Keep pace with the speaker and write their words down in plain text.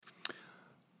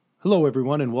Hello,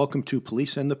 everyone, and welcome to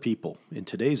Police and the People. In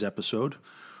today's episode,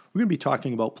 we're going to be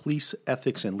talking about police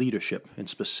ethics and leadership, and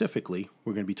specifically,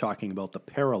 we're going to be talking about the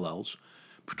parallels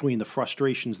between the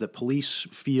frustrations that police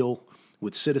feel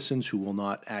with citizens who will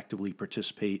not actively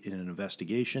participate in an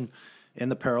investigation, and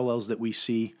the parallels that we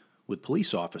see with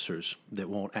police officers that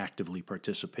won't actively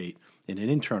participate in an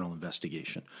internal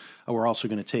investigation. We're also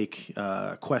going to take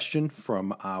a question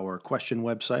from our question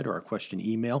website or our question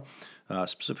email,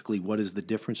 specifically what is the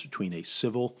difference between a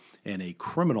civil and a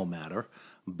criminal matter.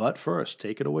 But first,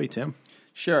 take it away, Tim.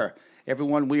 Sure.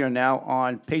 Everyone, we are now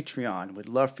on Patreon. We'd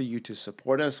love for you to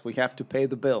support us. We have to pay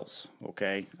the bills,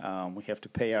 okay? We have to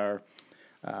pay our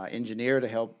engineer to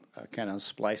help kind of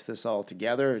splice this all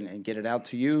together and get it out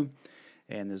to you.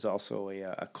 And there's also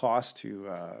a cost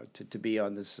to be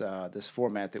on this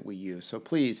format that we use. So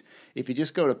please, if you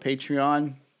just go to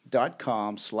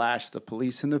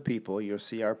patreon.com/thepoliceandthepeople, you'll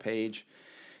see our page.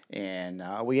 And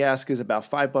we ask is about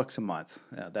 $5 a month.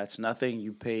 That's nothing.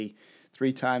 You pay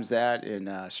 3 times that in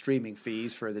streaming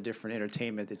fees for the different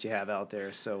entertainment that you have out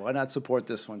there. So why not support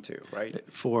this one too, right?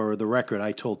 For the record,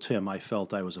 I told Tim I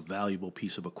felt I was a valuable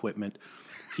piece of equipment.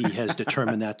 He has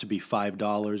determined that to be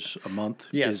 $5 a month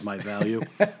is my value.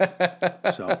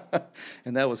 So,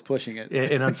 and that was pushing it.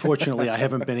 And unfortunately, I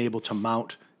haven't been able to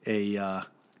mount a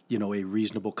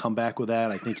reasonable comeback with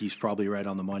that. I think he's probably right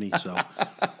on the money. So,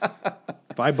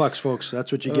 $5, folks.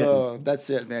 That's what you get. Oh, that's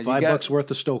it, man. $5 worth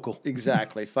of Stokel.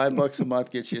 Exactly. $5 a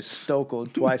month gets you Stokel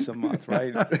twice a month,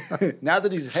 right? Now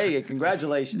that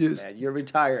congratulations, man. You're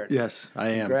retired. Yes,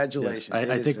 I am. Congratulations. Yes.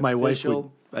 I think my wife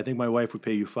would. I think my wife would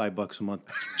pay you $5 a month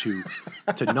to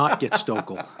not get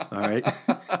Stokel. All right.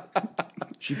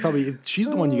 She's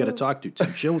the one you got to talk to,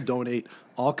 Tim. She'll donate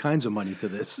all kinds of money to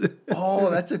this.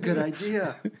 Oh, that's a good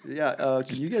idea. Yeah.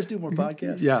 Can you guys do more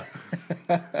podcasts? Yeah.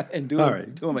 And do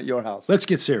them at your house. Let's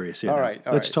get serious here. All right.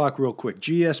 Let's talk real quick.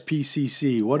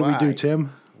 GSPCC. What do we do,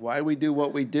 Tim? Why do we do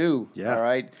what we do? Yeah. All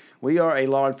right. We are a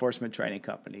law enforcement training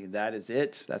company. That is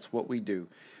it. That's what we do.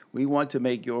 We want to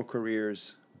make your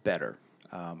careers better.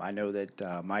 I know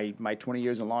that my 20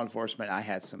 years in law enforcement, I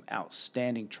had some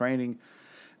outstanding training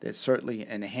that certainly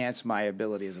enhanced my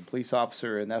ability as a police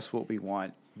officer, and that's what we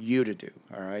want you to do,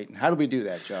 all right? And how do we do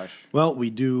that, Josh? Well, we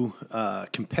do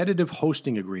competitive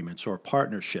hosting agreements or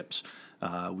partnerships.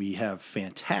 We have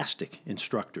fantastic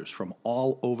instructors from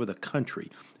all over the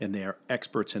country, and they are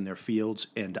experts in their fields,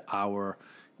 and our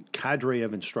cadre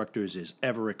of instructors is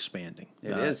ever expanding.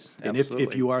 It is, and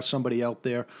if you are somebody out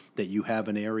there that you have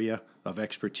an area of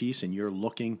expertise and you're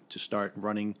looking to start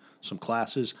running some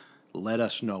classes, let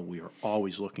us know. We are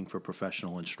always looking for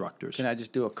professional instructors. Can I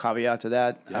just do a caveat to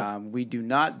that? Yeah. We do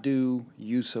not do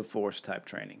use of force type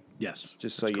training. Yes,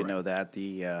 just so you know that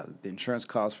the insurance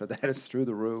cost for that is through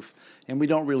the roof, and we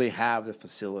don't really have the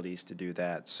facilities to do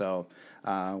that. So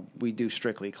we do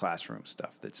strictly classroom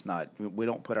stuff. We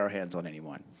don't put our hands on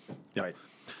anyone. Yep. Right.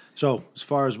 So as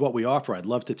far as what we offer, I'd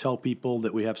love to tell people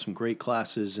that we have some great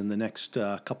classes in the next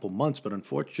couple months, but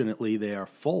unfortunately they are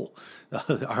full.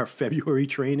 Our February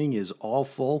training is all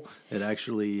full. It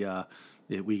actually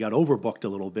we got overbooked a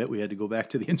little bit. We had to go back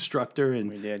to the instructor and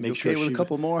make sure with a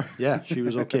couple more. Yeah, she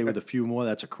was okay with a few more.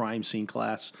 That's a crime scene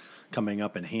class coming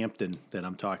up in Hampton that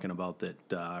I'm talking about that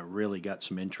really got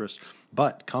some interest.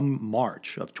 But come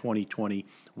March of 2020,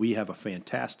 we have a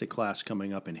fantastic class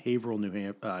coming up in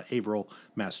Haverhill,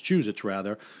 Massachusetts,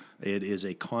 rather. It is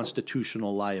a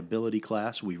constitutional liability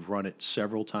class. We've run it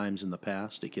several times in the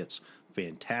past. It gets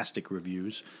fantastic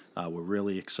reviews. We're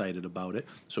really excited about it.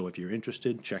 So if you're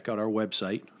interested, check out our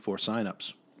website for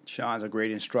signups. Sean's a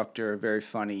great instructor, very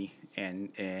funny,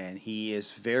 and he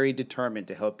is very determined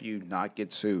to help you not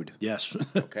get sued. Yes.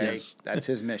 Okay? Yes. That's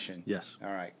his mission. Yes.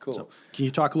 All right, cool. So, can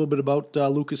you talk a little bit about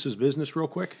Lucas's business real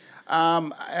quick?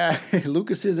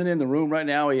 Lucas isn't in the room right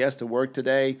now. He has to work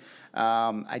today.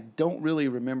 I don't really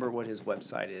remember what his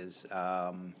website is.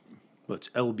 Well, it's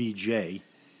LBJ,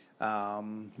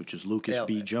 which is Lucas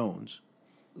B. Jones.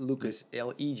 Lucas,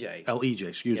 L-E-J. L-E-J,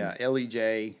 excuse me. Yeah,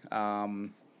 L-E-J.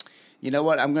 You know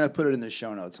what? I'm going to put it in the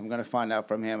show notes. I'm going to find out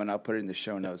from him, and I'll put it in the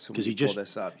show notes so we can pull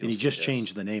this up. And he just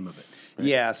changed the name of it. Right?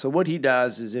 Yeah, so what he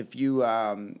does is if you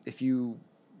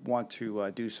want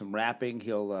to do some rapping,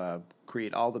 he'll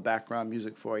create all the background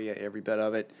music for you, every bit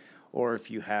of it. Or if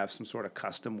you have some sort of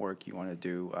custom work you want to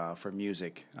do for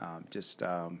music, just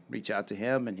reach out to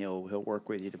him, and he'll work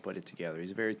with you to put it together.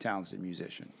 He's a very talented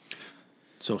musician.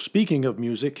 So speaking of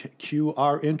music, cue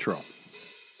our intro.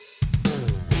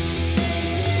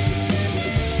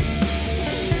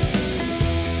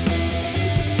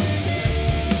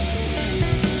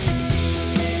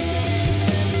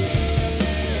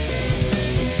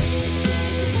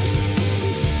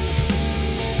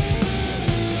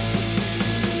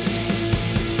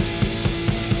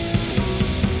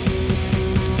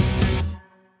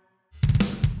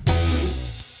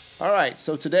 right.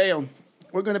 So today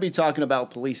we're going to be talking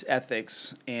about police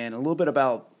ethics and a little bit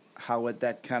about how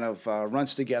that kind of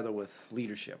runs together with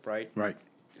leadership, right? Right.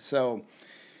 So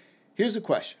here's the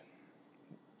question.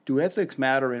 Do ethics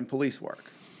matter in police work?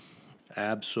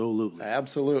 Absolutely.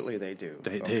 Absolutely they do.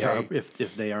 They are,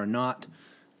 if they are not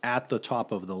at the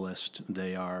top of the list,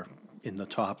 they are in the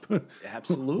top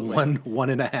Absolutely. one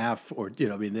and a half, or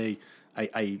I mean,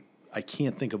 I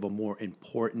can't think of a more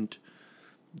important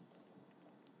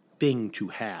thing to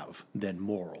have than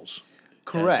morals.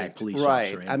 Correct. As a police right.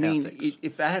 officer and I mean, ethics.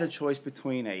 if I had a choice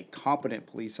between a competent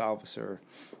police officer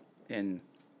and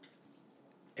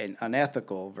an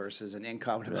unethical versus an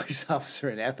incompetent police officer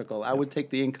and ethical, I would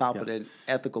take the incompetent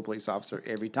ethical police officer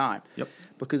every time. Yep.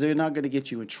 Because they're not going to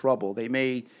get you in trouble. They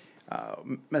may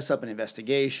mess up an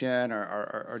investigation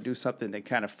or do something that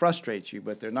kind of frustrates you,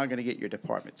 but they're not going to get your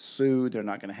department sued. They're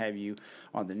not going to have you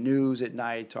on the news at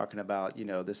night talking about,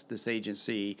 this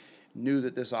agency knew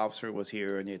that this officer was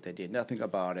here and yet they did nothing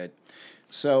about it.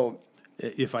 So,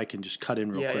 if I can just cut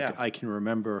in real quick, yeah. I can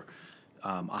remember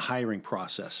a hiring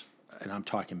process, and I'm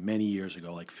talking many years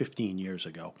ago, like 15 years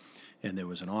ago, and there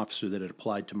was an officer that had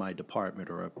applied to my department,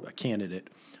 or a candidate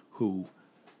who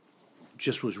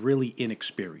just was really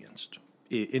inexperienced,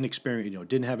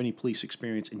 didn't have any police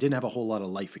experience and didn't have a whole lot of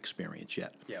life experience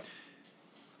yet. yeah.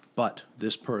 But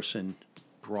this person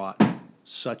brought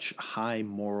such high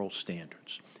moral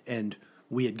standards. And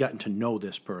we had gotten to know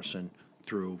this person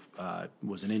through,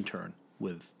 was an intern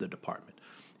with the department.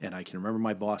 And I can remember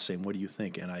my boss saying, "What do you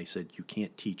think?" And I said, "You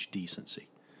can't teach decency,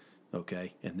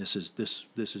 okay? And this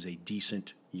is a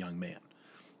decent young man.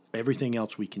 Everything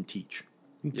else we can teach.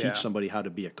 You can Yeah. teach somebody how to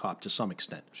be a cop to some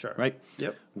extent, Sure. right?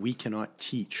 Yep. We cannot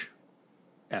teach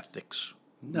ethics.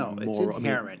 No, it's moral-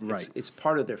 inherent. right. It's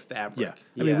part of their fabric.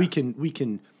 Yeah. I mean, we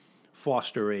can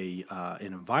foster an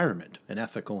environment, an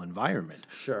ethical environment.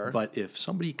 Sure. But if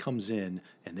somebody comes in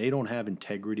and they don't have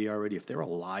integrity already, if they're a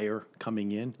liar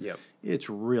coming in, Yep. it's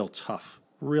real tough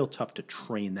to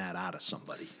train that out of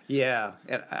somebody. Yeah,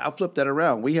 and I'll flip that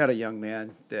around. We had a young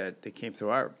man that came through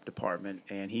our department,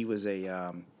 and he was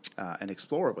an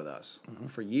explorer with us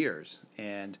for years,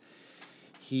 and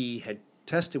he had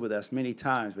tested with us many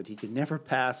times, but he could never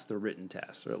pass the written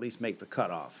test, or at least make the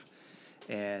cutoff.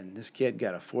 And this kid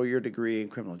got a 4-year degree in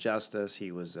criminal justice.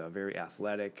 He was very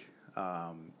athletic.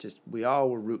 We all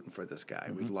were rooting for this guy.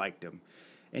 We liked him,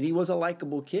 and he was a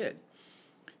likable kid.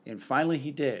 And finally,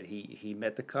 he did. He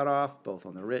met the cutoff both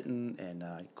on the written, and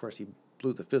of course, he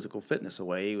blew the physical fitness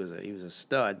away. He was a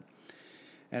stud.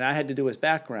 And I had to do his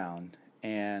background,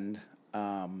 and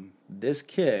this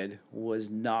kid was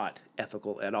not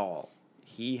ethical at all.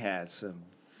 He had some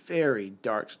very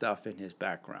dark stuff in his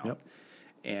background. Yep.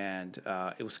 And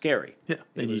it was scary. Yeah,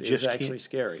 it and was actually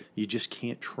scary. You just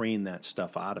can't train that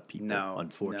stuff out of people,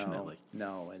 unfortunately.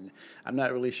 No, and I'm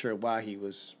not really sure why he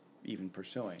was even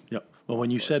pursuing. Yep. Well, when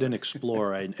you said an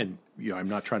explorer, and I'm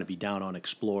not trying to be down on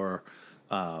explorer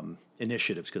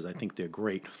initiatives because I think they're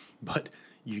great, but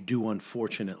you do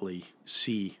unfortunately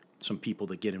see some people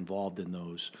that get involved in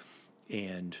those,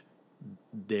 and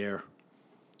they're,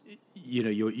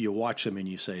 you watch them and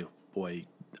you say, boy,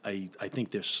 I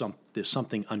think there's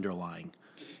something underlying.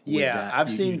 Yeah, that. I've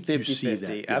You seen see 50-50.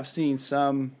 that, yeah. I've seen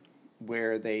some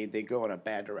where they go in a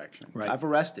bad direction. Right. I've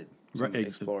arrested some Right.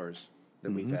 explorers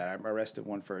that we've had. I arrested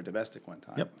one for a domestic one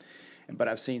time. Yep. But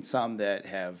I've seen some that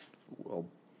have,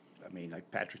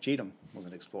 like Patrick Cheatham was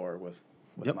an explorer with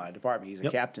Yep. my department. He's a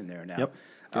Yep. captain there now. Yep.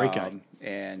 Great guy.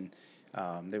 And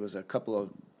there was a couple of,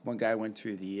 one guy went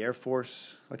to the Air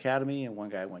Force Academy and one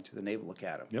guy went to the Naval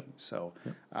Academy. Yep. So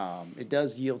it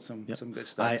does yield some good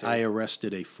stuff too. I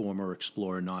arrested a former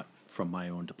explorer, not from my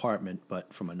own department,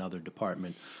 but from another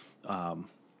department,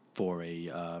 for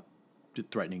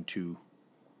threatening to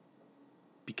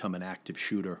become an active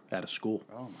shooter at a school.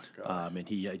 Oh my God!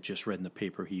 And I just read in the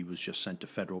paper he was just sent to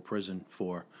federal prison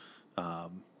for a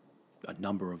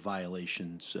number of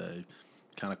violations,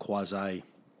 kind of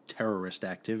quasi-terrorist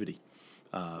activity.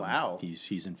 Wow.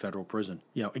 He's in federal prison.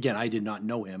 Again, I did not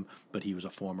know him, but he was a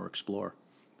former explorer.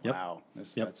 Yep. Wow,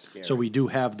 that's scary. So we do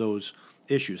have those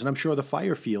issues, and I'm sure the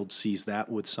fire field sees that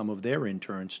with some of their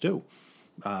interns too.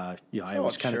 I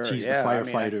always kind of tease the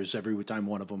firefighters every time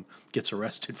one of them gets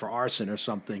arrested for arson or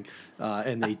something,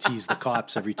 and they tease the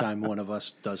cops every time one of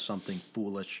us does something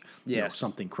foolish,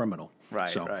 something criminal. Right,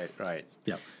 so, right.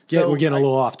 Yeah. So we're getting a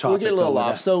little off topic. We're getting a little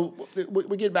off. So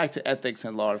we get back to ethics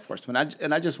and law enforcement.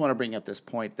 I just want to bring up this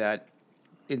point that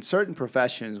in certain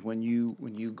professions, when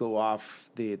you go off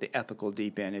the ethical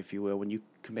deep end, if you will, when you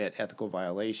commit ethical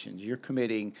violations, you're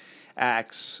committing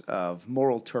acts of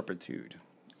moral turpitude.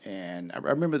 And I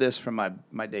remember this from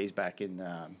my days back in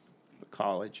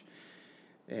College.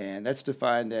 And that's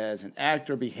defined as an act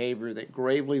or behavior that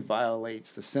gravely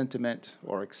violates the sentiment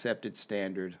or accepted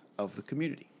standard of the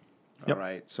community. Yep. All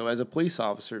right. So as a police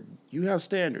officer, you have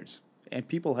standards, and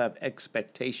people have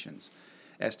expectations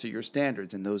as to your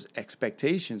standards. And those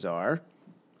expectations are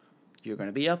you're going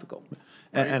to be ethical.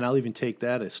 And I'll even take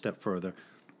that a step further.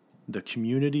 The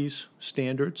community's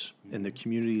standards and the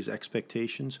community's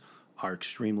expectations are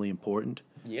extremely important.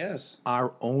 Yes.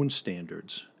 Our own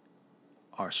standards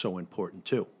are so important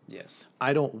too. Yes.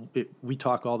 We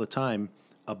talk all the time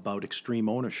about extreme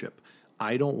ownership.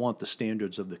 I don't want the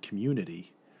standards of the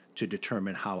community to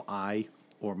determine how I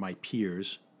or my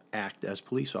peers act as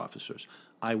police officers.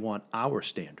 I want our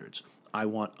standards. I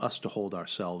want us to hold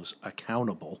ourselves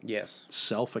accountable. Yes.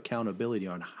 Self-accountability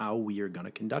on how we are going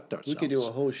to conduct ourselves. We could do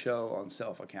a whole show on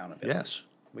self-accountability. Yes.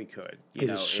 We could. It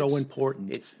is so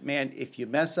important. It's, man, if you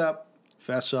mess up,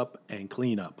 fess up and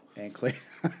clean up. and clean.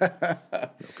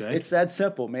 Okay? It's that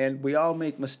simple, man. We all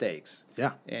make mistakes.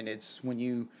 Yeah. And it's when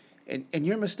you, and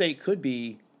your mistake could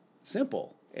be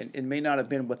simple and it may not have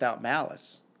been without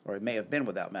malice, or it may have been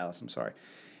without malice, I'm sorry.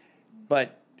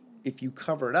 But if you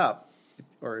cover it up,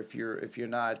 or if you're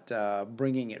not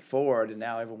bringing it forward, and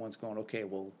now everyone's going, okay,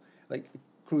 well, like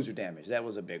cruiser damage, that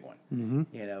was a big one. Mm-hmm.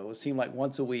 You know, it seemed like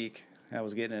once a week I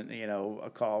was getting, a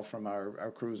call from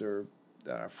our cruiser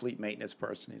fleet maintenance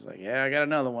person. He's like, yeah, I got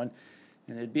another one.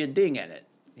 And there'd be a ding in it,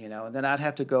 and then I'd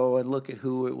have to go and look at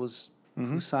who it was,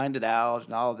 who signed it out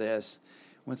and all this.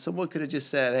 When someone could have just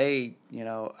said, hey,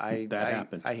 I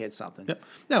happened. I hit something. Yep.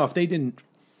 Now, if they didn't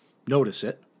notice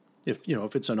it, if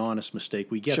it's an honest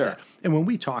mistake, we get Sure. that. And when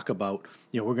we talk about,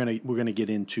 we're gonna get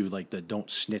into like the don't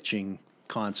snitching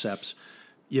concepts.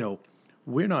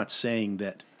 We're not saying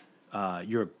that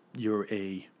you're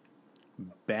a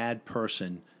bad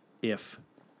person if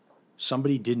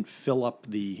somebody didn't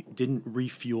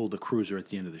refuel the cruiser at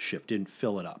the end of the shift, didn't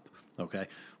fill it up. Okay,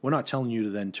 we're not telling you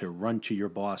then to run to your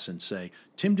boss and say,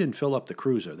 Tim didn't fill up the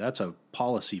cruiser. That's a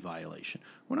policy violation.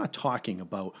 We're not talking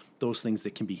about those things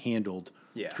that can be handled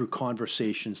through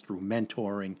conversations, through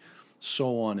mentoring,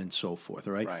 so on and so forth.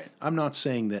 All right? Right. I'm not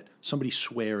saying that somebody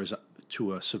swears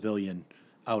to a civilian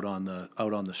out on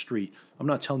the street. I'm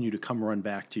not telling you to come run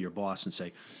back to your boss and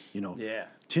say,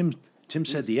 Tim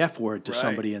said the F word to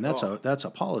somebody, and that's a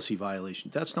policy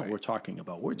violation. That's not what we're talking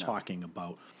about. We're talking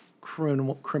about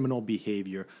criminal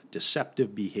behavior,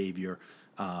 deceptive behavior,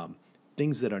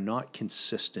 things that are not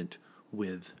consistent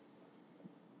with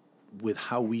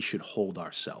how we should hold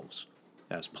ourselves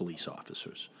as police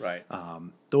officers. Right.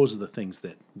 Those are the things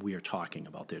that we are talking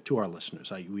about there to our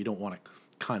listeners. We don't want to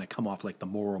kind of come off like the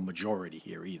moral majority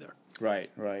here either.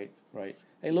 Right. Hey,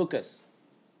 Lucas,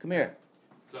 come here.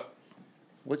 What's up?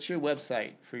 What's your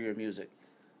website for your music?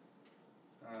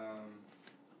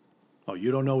 Oh,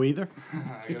 you don't know either?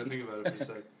 I gotta think about it for a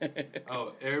sec.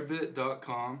 Oh,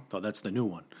 airbit.com. Oh, that's the new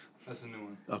one. That's the new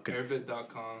one. Okay.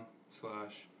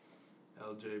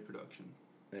 Airbit.com/LJ Production.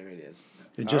 There it is.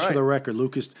 And just All for the right. record,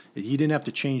 Lucas, he didn't have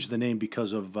to change the name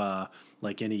because of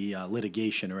like any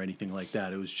litigation or anything like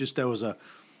that. It was just that was a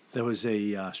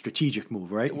strategic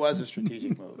move, right? It was a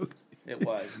strategic move. It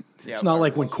was. Yeah, It's not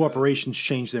like when corporations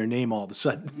change their name all of a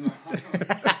sudden.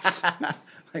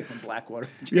 like when Blackwater.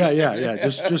 Yeah.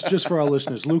 Just for our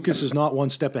listeners, Lucas is not one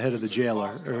step ahead of the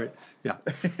jailer. Yeah,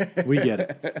 we get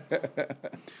it.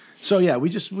 So yeah,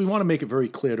 we want to make it very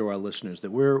clear to our listeners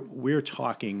that we're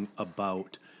talking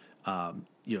about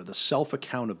the self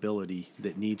accountability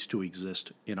that needs to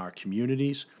exist in our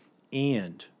communities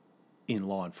and in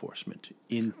law enforcement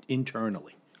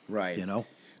internally. Right.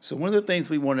 So one of the things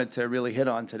we wanted to really hit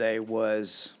on today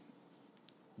was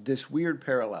this weird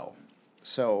parallel.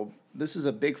 So this is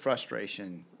a big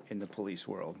frustration in the police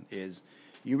world is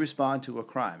you respond to a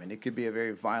crime, and it could be a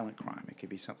very violent crime. It could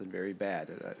be something very bad,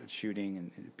 a shooting,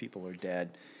 and people are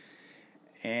dead.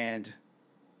 And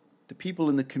the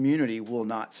people in the community will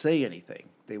not say anything.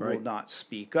 They will not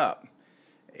speak up.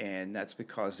 And that's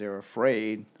because they're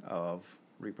afraid of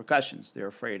repercussions. They're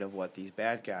afraid of what these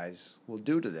bad guys will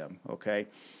do to them, okay?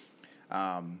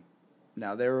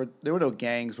 Now, there were no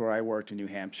gangs where I worked in New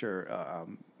Hampshire,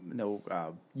 no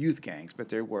youth gangs, but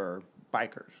there were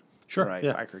bikers. Sure, right?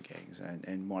 yeah. Biker gangs,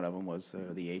 and one of them was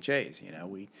the HAs.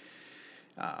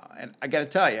 And I got to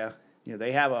tell you,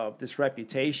 they have this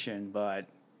reputation, but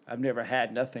I've never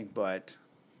had nothing but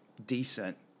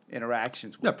decent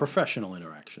interactions with yeah, professional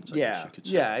interactions. I guess you could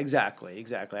say. Yeah, exactly.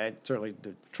 Certainly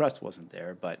the trust wasn't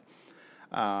there, but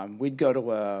we'd go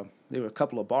to there were a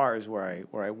couple of bars where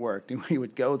I worked, and we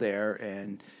would go there,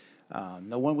 and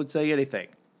no one would say anything.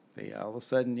 All of a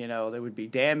sudden, there would be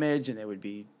damage, and there would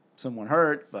be someone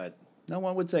hurt, but No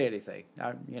one would say anything,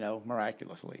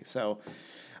 miraculously. So,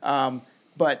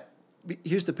 but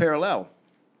here's the parallel.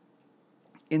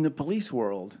 In the police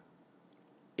world,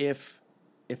 if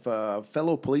a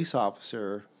fellow police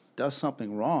officer does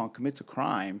something wrong, commits a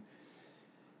crime,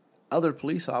 other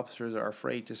police officers are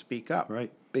afraid to speak up,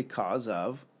 Right. because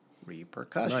of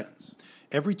repercussions. Right.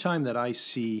 Every time that I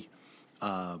see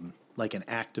like an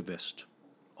activist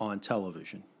on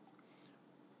television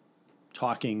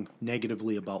talking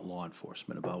negatively about law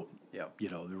enforcement, about Yep.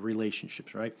 the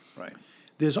relationships, right? Right.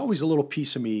 There's always a little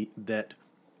piece of me that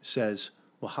says,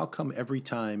 well, how come every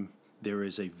time there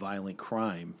is a violent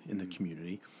crime in the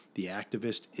community, the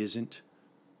activist isn't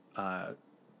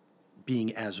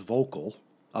being as vocal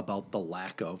about the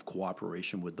lack of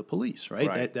cooperation with the police, right?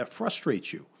 Right. That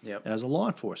frustrates you Yep. as a law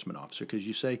enforcement officer, because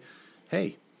you say,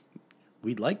 hey,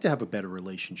 we'd like to have a better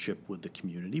relationship with the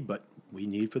community, but we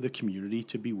need for the community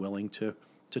to be willing to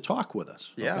talk with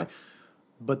us. Yeah.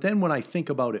 But then when I think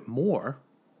about it more,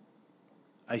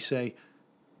 I say,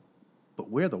 but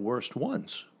we're the worst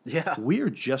ones. Yeah. We're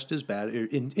just as bad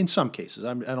in some cases.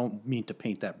 I don't mean to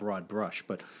paint that broad brush,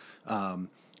 but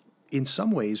in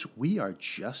some ways, we are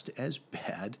just as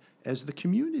bad as the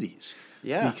communities.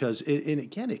 Yeah. Because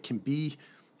it can be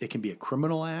a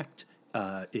criminal act.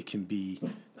 It can be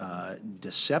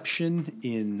deception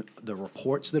in the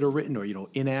reports that are written, or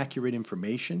inaccurate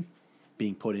information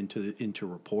being put into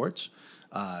reports.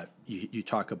 You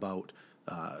talk about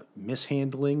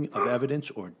mishandling of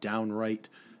evidence, or downright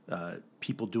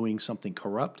people doing something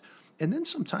corrupt. And then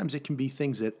sometimes it can be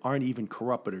things that aren't even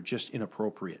corrupt, but are just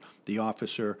inappropriate. The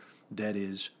officer that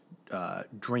is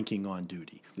drinking on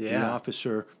duty. Yeah. The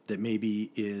officer that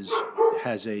maybe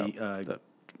has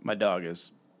My dog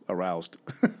is aroused.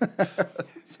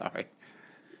 Sorry.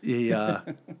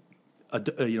 A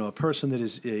person that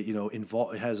is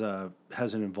involved has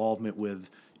an involvement with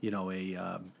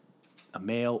a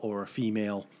male or a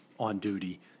female on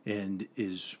duty, and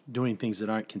is doing things that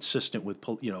aren't consistent with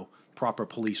proper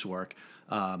police work,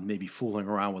 maybe fooling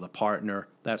around with a partner,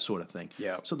 that sort of thing.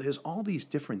 Yeah. So there's all these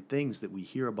different things that we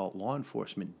hear about law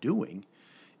enforcement doing,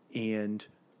 and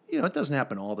it doesn't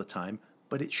happen all the time,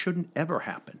 but it shouldn't ever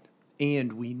happen.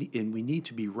 And we need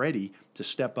to be ready to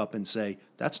step up and say,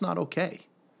 that's not okay.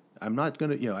 I'm not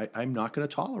going to I'm not going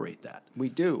to tolerate that. We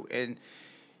do, and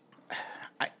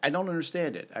I don't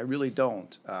understand it. I really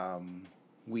don't.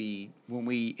 When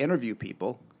we interview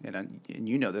people, and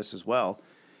you know this as well,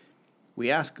 we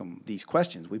ask them these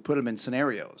questions. We put them in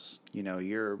scenarios.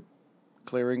 You're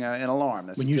clearing an alarm.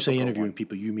 That's when a you say typical interviewing one.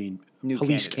 people, you mean New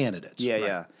police candidates. Yeah,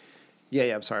 right?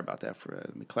 yeah. I'm sorry about that.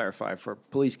 Let me clarify, for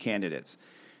police candidates.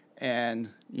 And,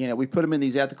 we put them in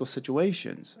these ethical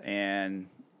situations, and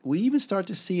we even start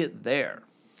to see it there.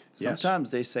 Yes. Sometimes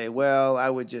they say, well, I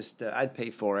would just, I'd pay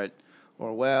for it.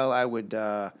 Or, well, I would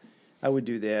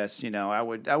do this, I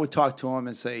would talk to them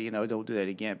and say, don't do that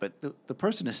again. But the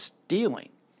person is stealing,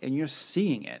 and you're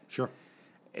seeing it. Sure.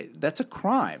 That's a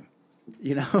crime,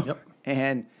 Yep.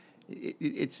 And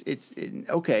it's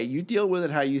okay, you deal with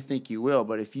it how you think you will,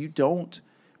 but if you don't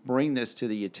bring this to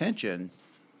the attention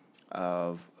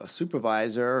of a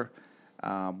supervisor,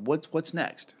 what's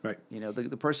next? Right.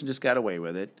 The person just got away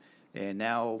with it, and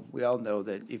now we all know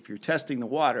that if you're testing the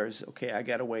waters, okay, I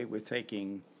got away with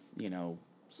taking,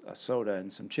 a soda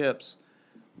and some chips.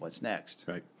 What's next?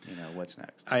 Right. What's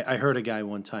next? I heard a guy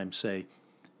one time say,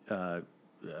 a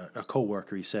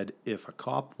coworker, he said, if a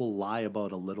cop will lie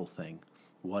about a little thing,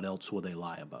 what else will they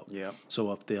lie about? Yep.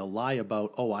 So if they'll lie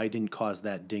about, I didn't cause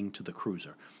that ding to the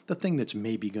cruiser, the thing that's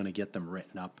maybe going to get them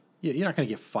written up. You're not going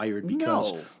to get fired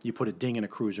because No. you put a ding in a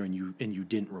cruiser and you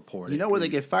didn't report it. Where they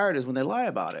get fired is when they lie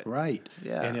about it. Right.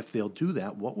 Yeah. And if they'll do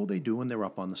that, what will they do when they're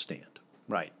up on the stand?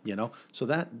 Right. So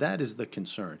that is the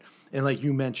concern. And like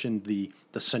you mentioned, the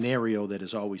scenario that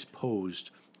is always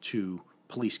posed to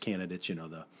police candidates,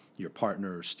 your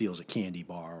partner steals a candy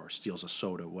bar or steals a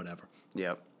soda, whatever.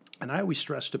 Yep. And I always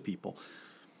stress to people,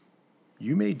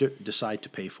 you may decide to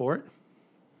pay for it,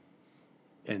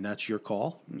 and that's your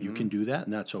call. Mm-hmm. You can do that,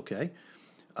 and that's okay.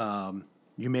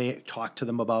 You may talk to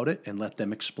them about it and let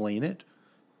them explain it,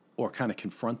 or kind of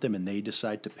confront them and they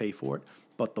decide to pay for it.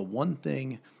 But the one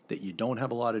thing that you don't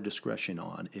have a lot of discretion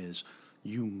on is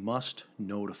you must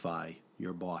notify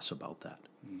your boss about that.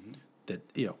 Mm-hmm.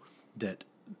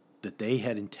 That they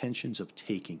had intentions of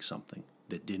taking something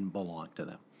that didn't belong to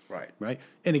them. Right.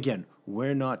 And again,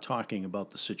 we're not talking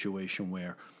about the situation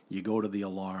where you go to the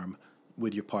alarm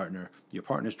with your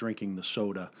partner's drinking the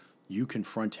soda, you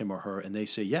confront him or her, and they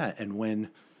say, yeah, and when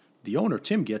the owner,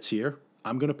 Tim, gets here,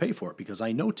 I'm going to pay for it because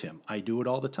I know Tim. I do it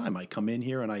all the time. I come in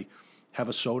here and I have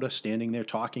a soda standing there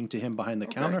talking to him behind the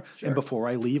Okay, counter, sure. and before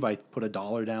I leave, I put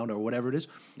 $1 down or whatever it is.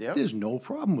 Yep. There's no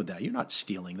problem with that. You're not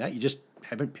stealing that. You just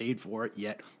haven't paid for it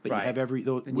yet, but Right. you have every.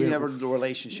 And you have a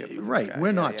relationship with this Right. guy. We're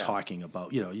Yeah, not yeah. talking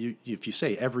about, if you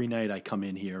say every night I come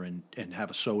in here and have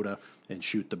a soda and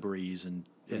shoot the breeze and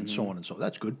so on and so,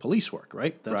 that's good police work,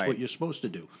 right? That's Right. what you're supposed to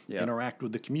do. Yeah. Interact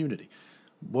with the community.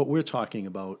 What we're talking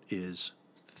about is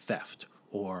theft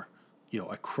or,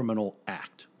 a criminal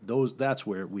act. That's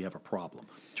where we have a problem.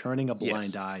 Turning a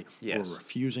blind Yes. eye Yes. or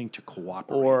refusing to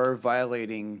cooperate. Or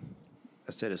violating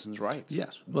a citizen's rights.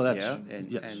 Yes. Well, that's, yeah,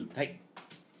 yes. and hey,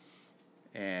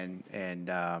 and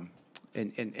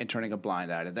turning a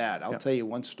blind eye to that. I'll Yeah. tell you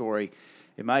one story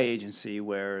in my agency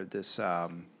where this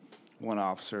one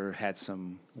officer had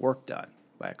some work done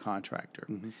by a contractor,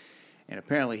 and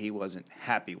apparently he wasn't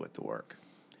happy with the work,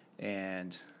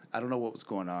 and I don't know what was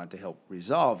going on to help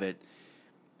resolve it,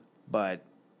 but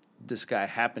this guy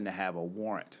happened to have a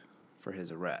warrant for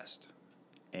his arrest,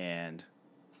 and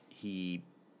he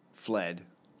fled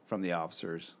from the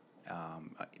officers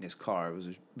in his car. It was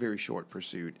a very short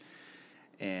pursuit,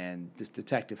 and this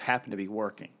detective happened to be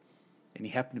working, and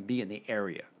he happened to be in the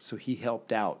area, so he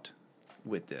helped out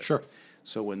with this. Sure.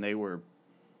 So when they were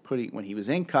when he was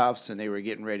in cuffs and they were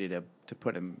getting ready to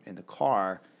put him in the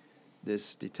car,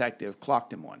 this detective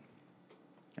clocked him one.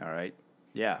 All right,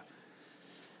 yeah.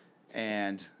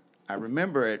 And I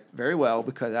remember it very well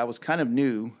because I was kind of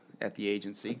new at the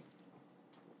agency,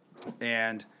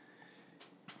 and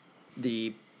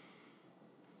the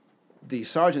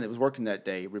sergeant that was working that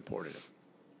day reported him.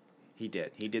 He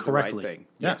did. He did Correctly. the right thing.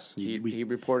 Yeah. Yes. He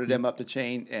reported him up the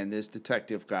chain, and this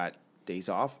detective got days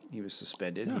off. He was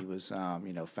suspended. Yeah. He was,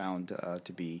 found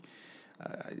to be,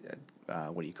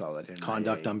 what do you call it?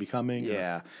 Conduct unbecoming. or-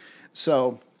 Yeah.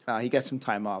 So he got some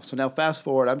time off. So now fast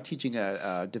forward, I'm teaching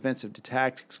a defensive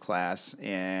tactics class,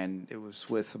 and it was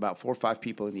with about 4 or 5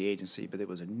 people in the agency, but there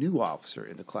was a new officer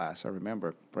in the class, I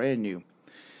remember, brand new.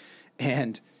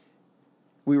 And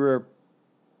we were,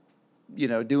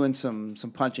 doing some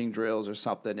punching drills or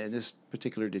something, and this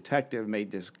particular detective made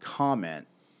this comment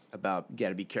about you got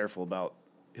to be careful about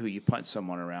who you punch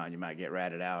someone around. You might get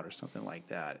ratted out or something like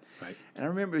that. Right. And I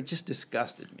remember it just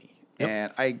disgusted me.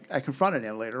 Yep. And I confronted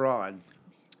him later on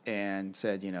and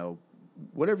said,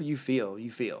 whatever you feel,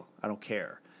 I don't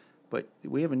care. But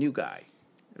we have a new guy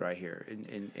right here,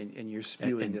 and you're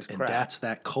spewing and, this and crap. that's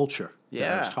that culture that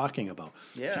I was Yeah. talking about.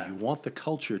 Yeah. Do you want the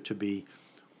culture to be,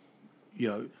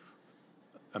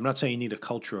 I'm not saying you need a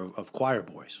culture of choir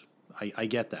boys. I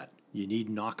get that. You need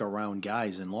knock around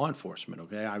guys in law enforcement.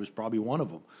 Okay, I was probably one of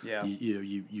them. Yeah.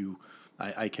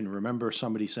 I can remember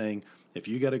somebody saying, if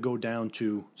you got to go down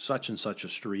to such and such a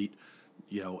street,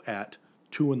 at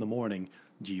 2 a.m,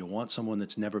 do you want someone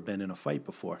that's never been in a fight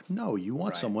before? No, you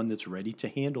want Right. someone that's ready to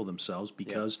handle themselves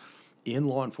because in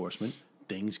law enforcement,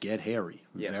 things get hairy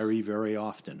Yes. very, very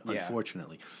often, Yeah.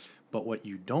 unfortunately. But what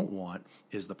you don't want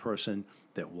is the person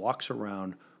that walks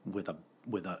around with a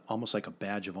almost like a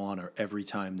badge of honor every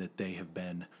time that they have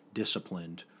been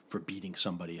disciplined for beating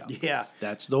somebody up. Yeah.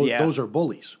 That's those Yeah. those are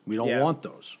bullies. We don't Yeah. want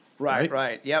those.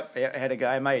 Right. Yep. I had a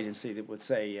guy in my agency that would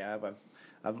say, I've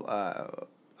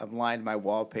lined my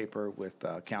wallpaper with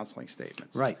counseling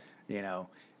statements. Right.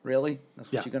 Really? That's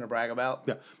what Yeah. you're going to brag about?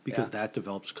 Yeah, because that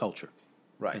develops culture.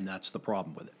 Right. And that's the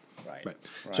problem with it. Right.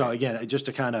 So again, just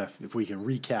to kind of, if we can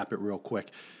recap it real quick,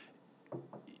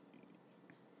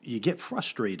 you get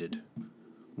frustrated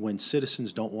when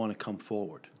citizens don't want to come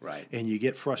forward. Right. And you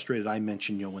get frustrated, I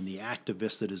mentioned, when the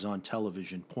activist that is on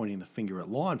television pointing the finger at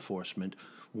law enforcement,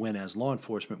 when as law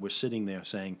enforcement we're sitting there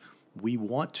saying, we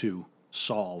want to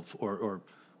solve or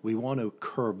we want to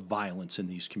curb violence in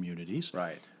these communities.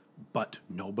 Right. But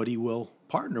nobody will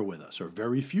partner with us, or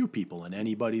very few people, and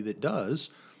anybody that does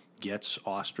gets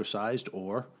ostracized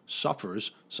or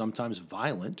suffers sometimes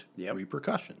violent Yep.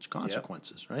 repercussions,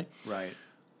 consequences, right? Right.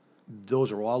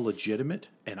 Those are all legitimate,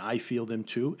 and I feel them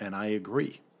too, and I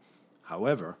agree.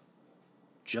 However,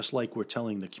 just like we're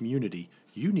telling the community,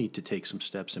 you need to take some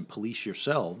steps and police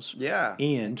yourselves Yeah, and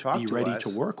and talk be to ready us. to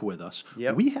work with us.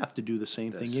 Yep. We have to do the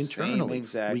same The thing same internally.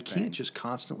 exact We can't thing. just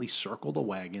constantly circle the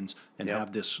wagons and Yep.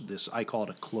 have this, I call it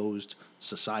a closed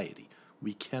society.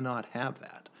 We cannot have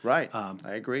that. Right.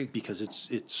 I agree. Because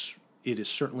it is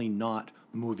certainly not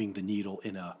moving the needle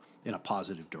in a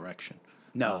positive direction.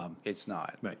 No, it's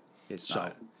not. Right. It's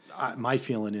So not. my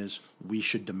feeling is we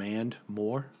should demand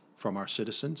more from our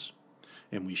citizens,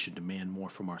 and we should demand more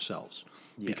from ourselves.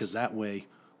 Because that way,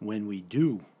 when we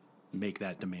do make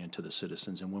that demand to the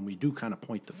citizens, and when we do kind of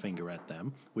point the finger at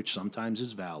them, which sometimes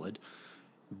is valid,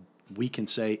 we can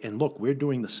say, and look, we're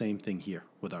doing the same thing here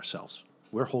with ourselves.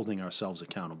 we're holding ourselves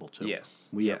accountable too. Yes.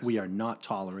 We are not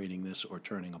tolerating this or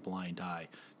turning a blind eye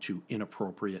to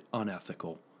inappropriate,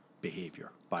 unethical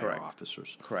behavior by Correct. our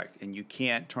officers. Correct. And you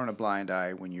can't turn a blind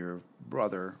eye when your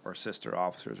brother or sister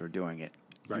officers are doing it.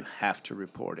 Right. You have to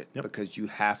report it Yep. because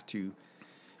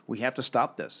we have to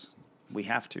stop this. We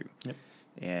have to. Yep.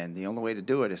 And the only way to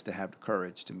do it is to have the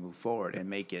courage to move forward and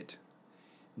make it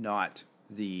not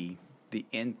the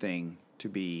end thing to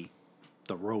be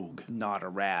The rogue. not a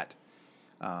rat.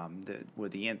 Where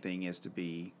the end thing is to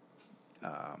be,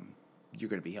 you're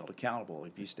going to be held accountable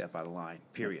if you step out of line.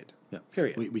 Period. Yeah.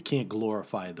 Period. We can't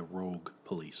glorify the rogue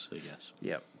police, I guess.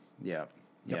 Yep. Yeah.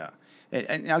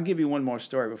 And I'll give you one more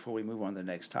story before we move on to the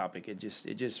next topic. It just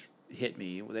hit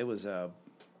me. There was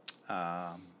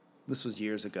this was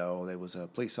years ago. There was a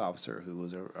police officer who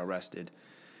was arrested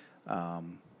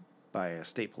by a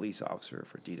state police officer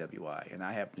for DWI, and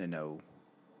I happen to know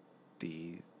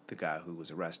the guy who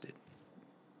was arrested.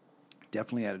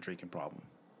 Definitely had a drinking problem,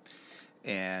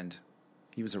 and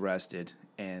he was arrested,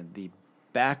 and the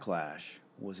backlash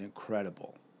was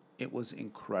incredible. It was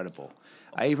incredible.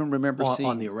 I even remember seeing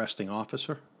On the arresting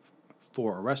officer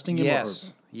for arresting him?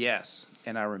 Yes.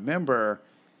 And I remember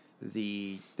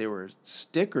there were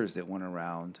stickers that went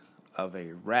around of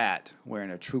a rat wearing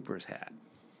a trooper's hat.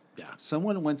 Yeah.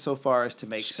 Someone went so far as to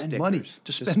make Spend stickers. money.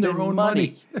 To spend their own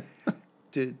money.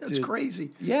 That's to-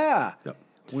 crazy. Yeah. Yep.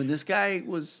 When this guy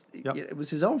was, Yep. it was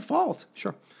his own fault.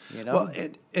 Sure. You know? Well,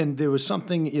 and there was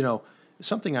something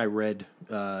I read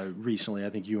recently. I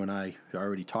think you and I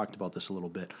already talked about this a little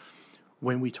bit.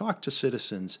 When we talk to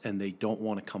citizens and they don't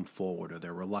want to come forward or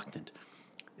they're reluctant,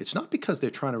 it's not because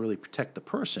they're trying to really protect the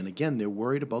person. Again, they're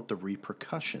worried about the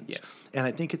repercussions. Yes. And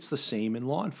I think it's the same in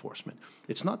law enforcement.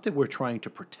 It's not that we're trying to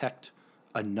protect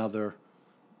another,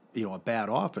 a bad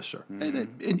officer.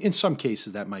 And in some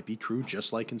cases, that might be true,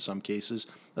 just like in some cases,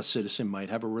 a citizen might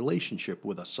have a relationship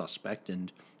with a suspect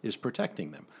and is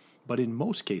protecting them. But in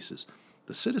most cases,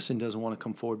 the citizen doesn't want to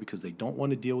come forward because they don't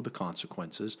want to deal with the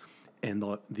consequences, and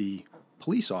the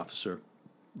police officer,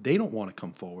 they don't want to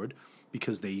come forward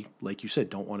because they, like you said,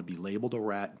 don't want to be labeled a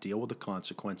rat, deal with the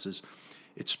consequences,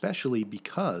 especially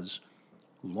because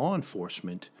law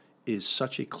enforcement is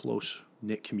such a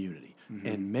close-knit community. Mm-hmm.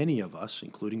 And many of us,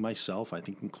 including myself, I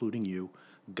think including you,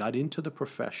 got into the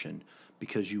profession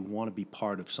because you want to be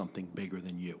part of something bigger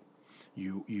than you.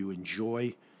 You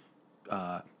enjoy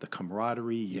the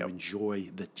camaraderie, you enjoy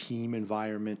the team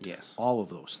environment, Yes. all of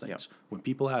those things. Yep. When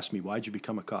people ask me, why'd you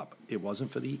become a cop? It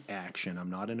wasn't for the action. I'm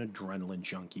not an adrenaline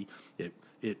junkie.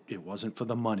 It wasn't for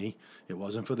the money. It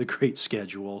wasn't for the great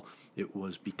schedule. It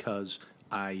was because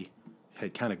I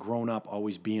had kind of grown up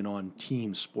always being on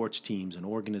teams, sports teams and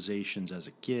organizations as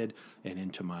a kid and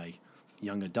into my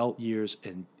young adult years,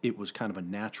 and it was kind of a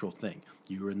natural thing.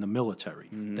 You were in the military,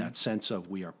 that sense of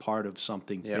we are part of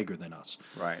something bigger than us.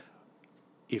 Right.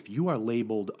 If you are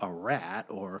labeled a rat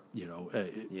or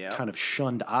kind of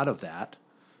shunned out of that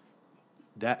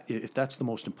if that's the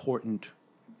most important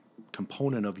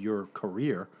component of your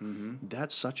career,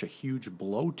 that's such a huge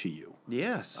blow to you.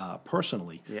 Yes.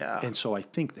 Personally. Yeah. And so I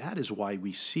think that is why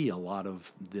we see a lot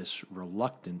of this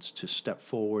reluctance to step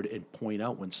forward and point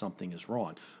out when something is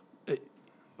wrong.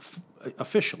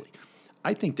 Officially,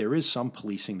 I think there is some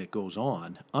policing that goes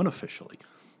on unofficially,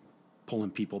 pulling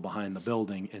people behind the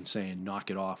building and saying, knock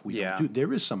it off.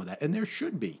 There is some of that, and there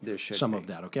should be some of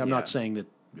that. Okay, I'm not saying that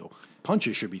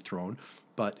punches should be thrown,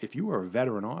 but if you are a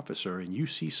veteran officer and you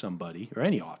see somebody, or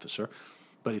any officer,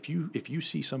 but if you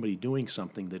see somebody doing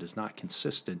something that is not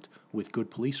consistent with good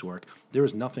police work, there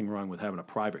is nothing wrong with having a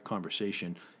private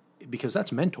conversation, because that's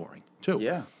mentoring too.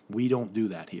 Yeah. We don't do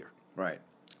that here. Right.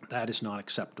 That is not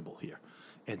acceptable here.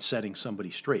 And setting somebody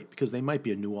straight, because they might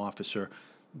be a new officer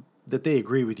that they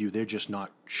agree with you, they're just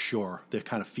not sure. They're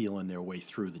kind of feeling their way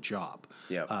through the job.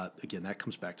 Yeah. Again, that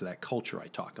comes back to that culture I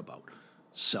talk about.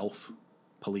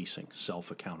 Self-policing,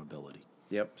 self-accountability.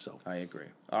 Yep. So I agree.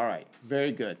 All right.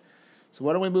 Very good. So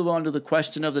why don't we move on to the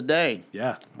question of the day?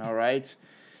 Yeah. All right.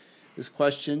 This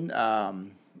question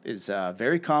is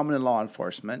very common in law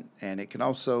enforcement, and it can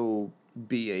also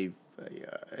be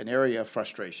an area of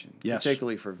frustration, Yes.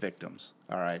 particularly for victims.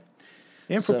 All right.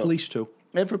 And for police, too.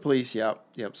 And for police, yep.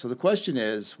 So the question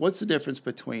is, what's the difference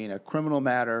between a criminal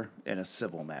matter and a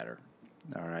civil matter?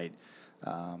 All right.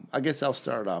 I guess I'll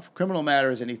start off. Criminal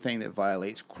matter is anything that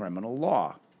violates criminal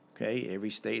law. Okay. Every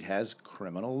state has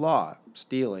criminal law: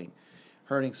 stealing,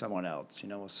 hurting someone else,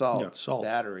 assault,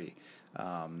 battery,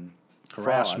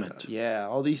 harassment. Fraud.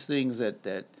 All these things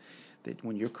that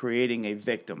when you're creating a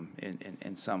victim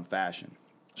in some fashion.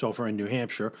 So for in New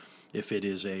Hampshire, if there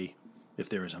is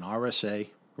an RSA,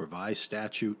 revised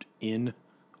statute, in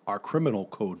our criminal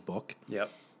code book, Yep.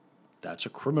 that's a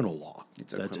criminal law.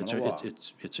 It's a That's- criminal law.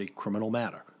 It's a criminal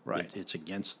matter. Right. It's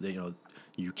against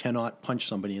you cannot punch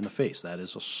somebody in the face. That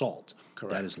is assault.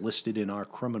 Correct. That is listed in our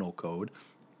criminal code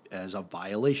as a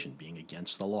violation, being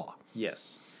against the law.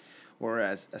 Yes.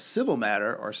 Whereas a civil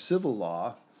matter or civil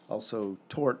law, also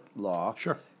tort law,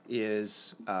 Sure.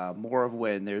 is more of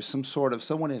when there's some sort of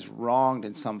someone is wronged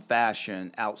in some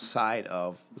fashion outside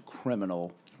of the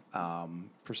criminal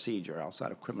procedure,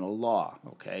 outside of criminal law.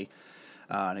 Okay.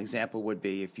 An example would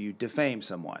be if you defame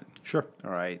someone. Sure.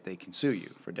 All right, they can sue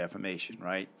you for defamation,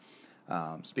 right?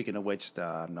 Speaking of which,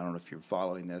 I don't know if you're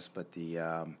following this, but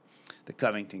the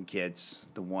Covington kids,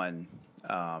 the one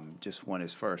just won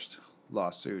his first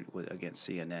lawsuit against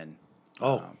CNN.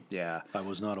 Oh. Yeah, I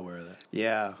was not aware of that.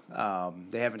 yeah.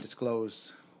 They haven't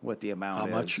disclosed what the amount How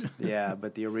is. much? Yeah,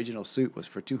 but the original suit was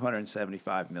for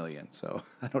 $275 million. So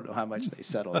I don't know how much they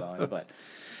settled on, but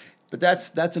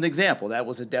that's an example. That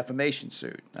was a defamation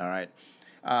suit. All right.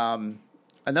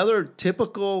 Another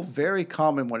typical, very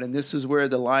common one, and this is where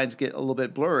the lines get a little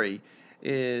bit blurry,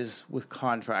 is with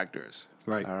contractors.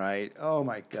 Right. All right. Oh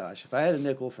my gosh! If I had a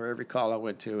nickel for every call I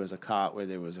went to as a cop where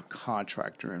there was a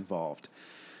contractor involved,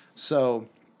 so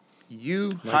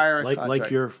you hire a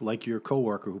contractor. like your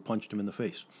coworker who punched him in the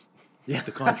face. Yeah.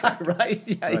 The contractor. Right?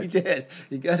 Yeah, he Right. did.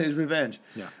 He got his revenge.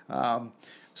 Yeah.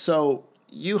 So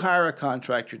you hire a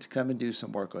contractor to come and do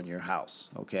some work on your house,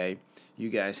 okay? You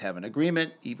guys have an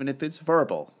agreement, even if it's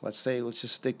verbal. Let's just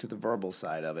stick to the verbal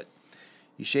side of it.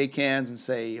 You shake hands and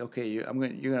say, okay, you're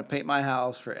going to paint my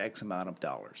house for X amount of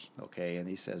dollars, okay? And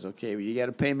he says, okay, well, you got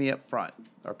to pay me up front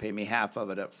or pay me half of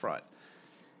it up front.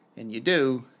 And you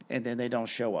do, and then they don't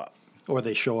show up. Or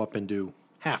they show up and do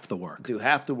half the work. Do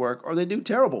half the work, or they do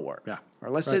terrible work. Yeah. Or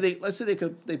let's say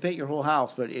they paint your whole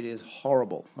house, but it is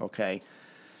horrible. Okay.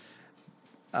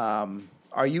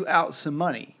 Are you out some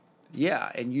money?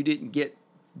 Yeah, and you didn't get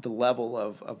the level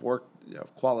of work,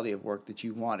 quality of work that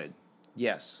you wanted.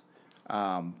 Yes,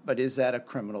 but is that a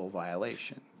criminal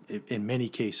violation? In many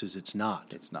cases, it's not.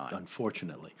 It's not.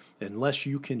 Unfortunately, unless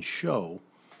you can show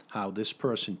how this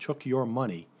person took your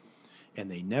money and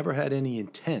they never had any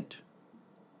intent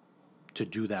to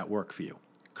do that work for you.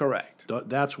 Correct.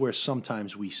 That's where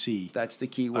sometimes we see That's the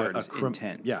key word, is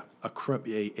intent. Yeah,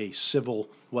 a civil,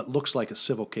 what looks like a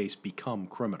civil case become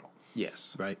criminal,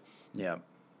 Yes. right? Yeah.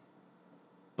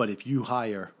 But if you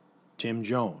hire Tim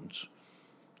Jones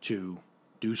to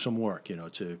do some work,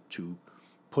 to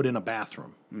put in a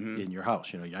bathroom in your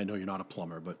house, I know you're not a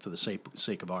plumber, but for the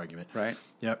sake of argument, Right.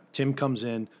 Yep. Tim comes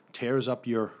in, tears up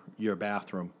your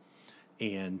bathroom,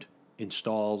 and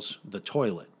installs the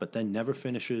toilet, but then never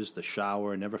finishes the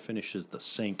shower, never finishes the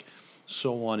sink,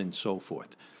 so on and so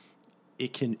forth.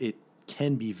 It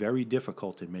can be very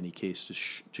difficult in many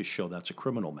cases to show that's a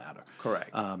criminal matter.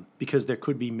 Correct. Because there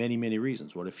could be many, many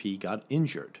reasons. What if he got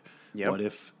injured? Yep. What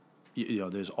if,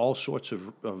 there's all sorts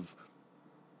of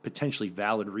potentially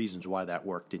valid reasons why that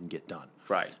work didn't get done.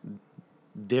 Right.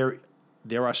 There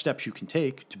are steps you can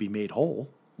take to be made whole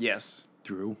Yes.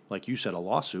 through, like you said, a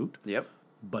lawsuit, Yep.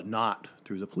 but not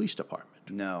through the police department.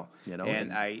 No,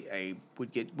 and I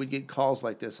would get calls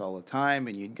like this all the time,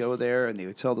 and you'd go there, and they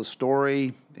would tell the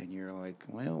story, and you're like,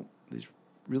 well, there's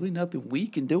really nothing we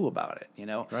can do about it,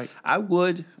 Right. I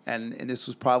would, and this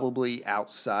was probably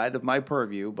outside of my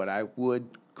purview, but I would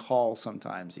call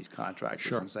sometimes these contractors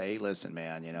Sure. and say, hey, listen,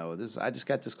 man, I just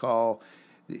got this call.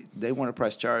 They want to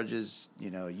press charges. You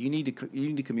need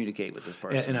to communicate with this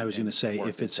person. And I was going to say, work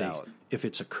if it's this out.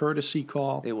 a courtesy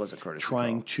call, It was a courtesy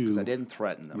trying call, to 'cause I didn't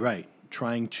threaten them. Right,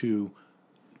 trying to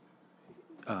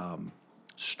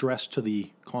stress to the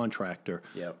contractor,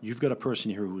 Yep. you've got a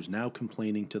person here who's now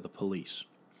complaining to the police.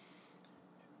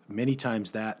 Many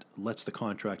times that lets the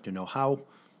contractor know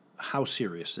how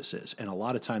serious this is, and a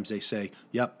lot of times they say,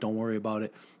 "Yep, don't worry about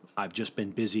it. I've just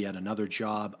been busy at another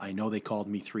job. I know they called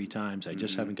me 3 times. I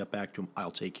just haven't got back to them. I'll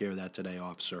take care of that today,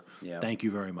 officer. Yep. Thank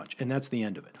you very much." And that's the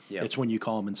end of it. Yep. It's when you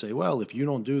call them and say, "Well, if you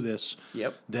don't do this,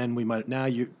 Yep. then we might." Now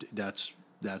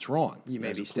that's wrong. You may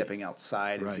as a be police- stepping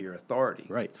outside Right. of your authority.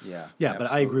 Right. Yeah. Yeah, but I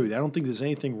absolutely. agree with you. I don't think there's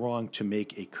anything wrong to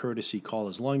make a courtesy call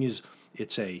as long as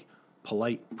it's a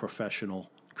polite,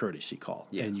 professional courtesy call.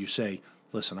 Yes. And you say,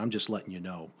 listen, I'm just letting you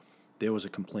know there was a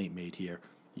complaint made here.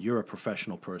 You're a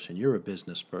professional person. You're a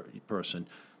business person.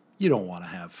 You don't want to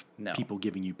have No. people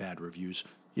giving you bad reviews.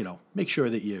 Make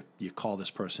sure that you call this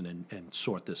person and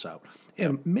sort this out.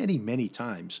 And many, many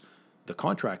times the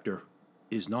contractor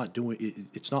is not doing it.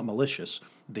 It's not malicious.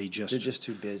 They're just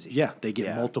too busy. Yeah, they get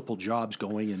Yeah. multiple jobs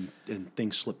going and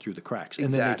things slip through the cracks. And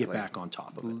then they Exactly. get back on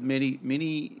top of it.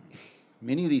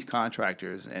 Many of these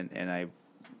contractors, and I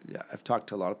I've talked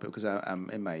to a lot of people because I'm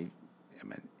in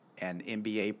an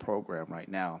MBA program right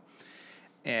now,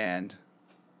 and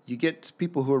you get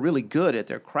people who are really good at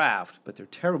their craft, but they're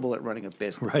terrible at running a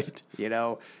business. Right. You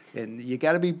know, and you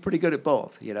got to be pretty good at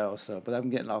both. You know, so but I'm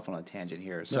getting off on a tangent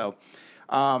here. So,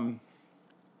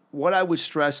 what I would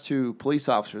stress to police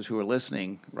officers who are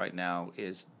listening right now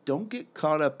is don't get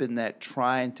caught up in that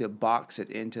trying to box it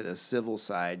into the civil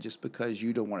side just because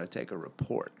you don't want to take a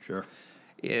report. Sure.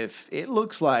 If it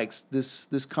looks like this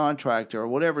contractor or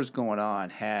whatever's going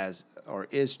on has or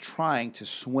is trying to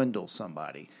swindle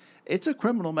somebody, it's a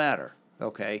criminal matter,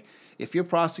 okay? If your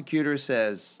prosecutor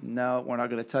says, no, we're not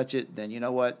going to touch it, then you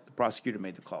know what? The prosecutor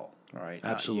made the call, all right?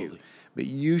 Absolutely. But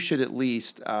you should at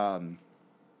least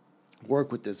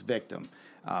work with this victim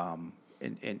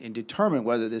and determine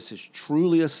whether this is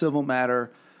truly a civil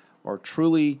matter or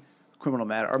truly criminal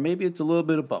matter, or maybe it's a little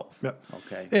bit of both. Yep.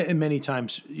 Okay. And many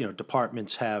times,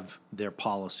 departments have their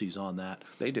policies on that.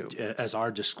 They do. As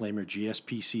our disclaimer,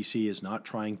 GSPCC is not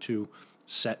trying to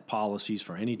set policies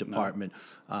for any department.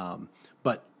 No.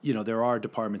 But, there are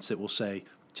departments that will say,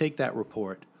 take that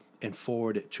report and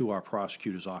forward it to our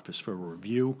prosecutor's office for a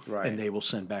review. Right. And they will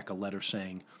send back a letter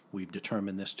saying, we've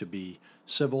determined this to be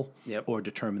civil. Yep. Or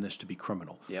determined this to be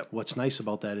criminal. Yep. What's nice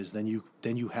about that is then you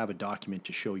have a document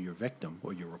to show your victim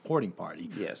or your reporting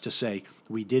party. Yes. To say,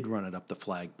 we did run it up the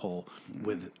flagpole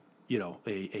with,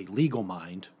 a legal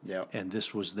mind. Yep. And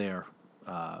this was their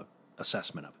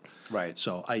assessment of it. Right.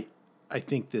 So I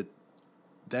think that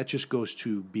just goes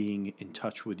to being in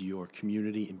touch with your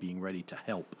community and being ready to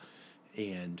help,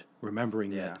 and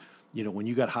remembering that when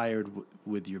you got hired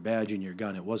with your badge and your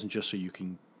gun, it wasn't just so you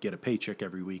can get a paycheck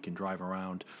every week and drive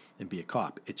around and be a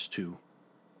cop. It's to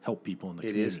help people in the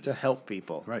community. It is to help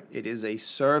people. Right. It is a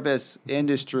service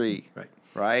industry. Right.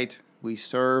 Right. We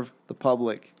serve the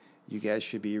public. You guys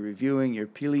should be reviewing your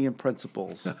Pelian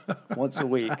principles once a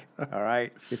week. All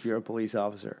right. If you're a police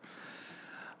officer.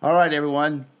 All right,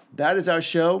 everyone. That is our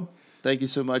show. Thank you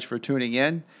so much for tuning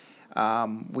in.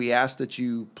 We ask that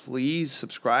you please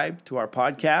subscribe to our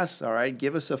podcast. All right.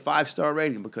 Give us a 5-star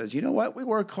rating because you know what? We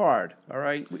work hard. All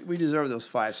right. We deserve those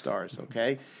 5 stars.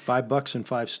 Okay. $5 and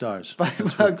 5 stars.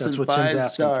 $5 That's and what 5 Tim's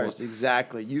asking stars. for.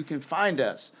 Exactly. You can find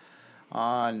us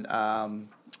on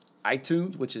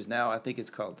iTunes, which is now, I think it's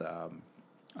called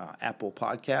Apple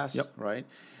Podcasts. Yep. Right.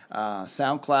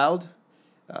 SoundCloud.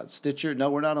 Stitcher. No,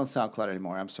 we're not on SoundCloud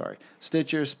anymore. I'm sorry.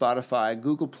 Stitcher, Spotify,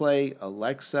 Google Play,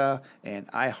 Alexa, and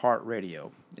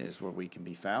iHeartRadio is where we can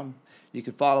be found. You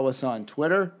can follow us on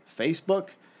Twitter, Facebook,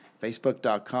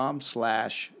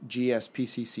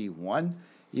 facebook.com/GSPCC1,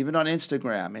 even on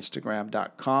Instagram,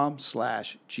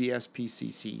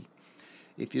 instagram.com/GSPCC.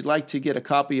 If you'd like to get a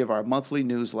copy of our monthly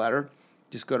newsletter,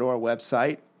 just go to our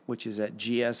website, which is at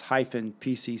gs-pcc.com.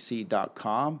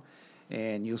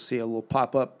 And you'll see a little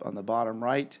pop-up on the bottom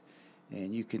right,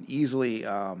 and you can easily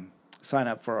sign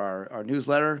up for our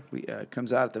newsletter. It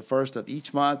comes out at the first of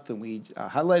each month, and we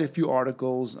highlight a few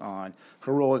articles on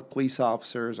heroic police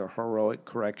officers or heroic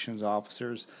corrections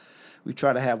officers. We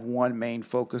try to have one main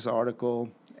focus article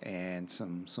and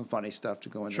some funny stuff to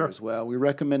go in Sure. there as well. We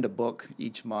recommend a book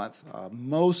each month.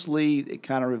 Mostly it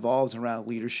kind of revolves around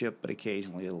leadership, but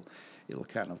occasionally it'll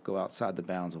kind of go outside the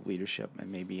bounds of leadership and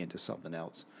maybe into something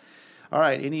else. All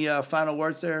right. Any final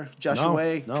words there,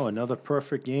 Joshua? No, another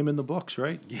perfect game in the books,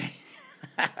 right?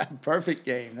 Perfect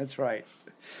game. That's right.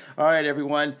 All right,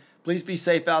 everyone. Please be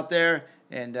safe out there.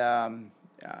 And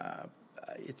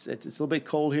it's a little bit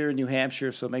cold here in New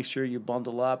Hampshire, so make sure you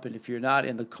bundle up. And if you're not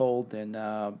in the cold, then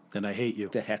I hate you.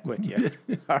 to heck with you.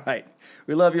 All right.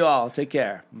 We love you all. Take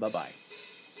care. Bye-bye.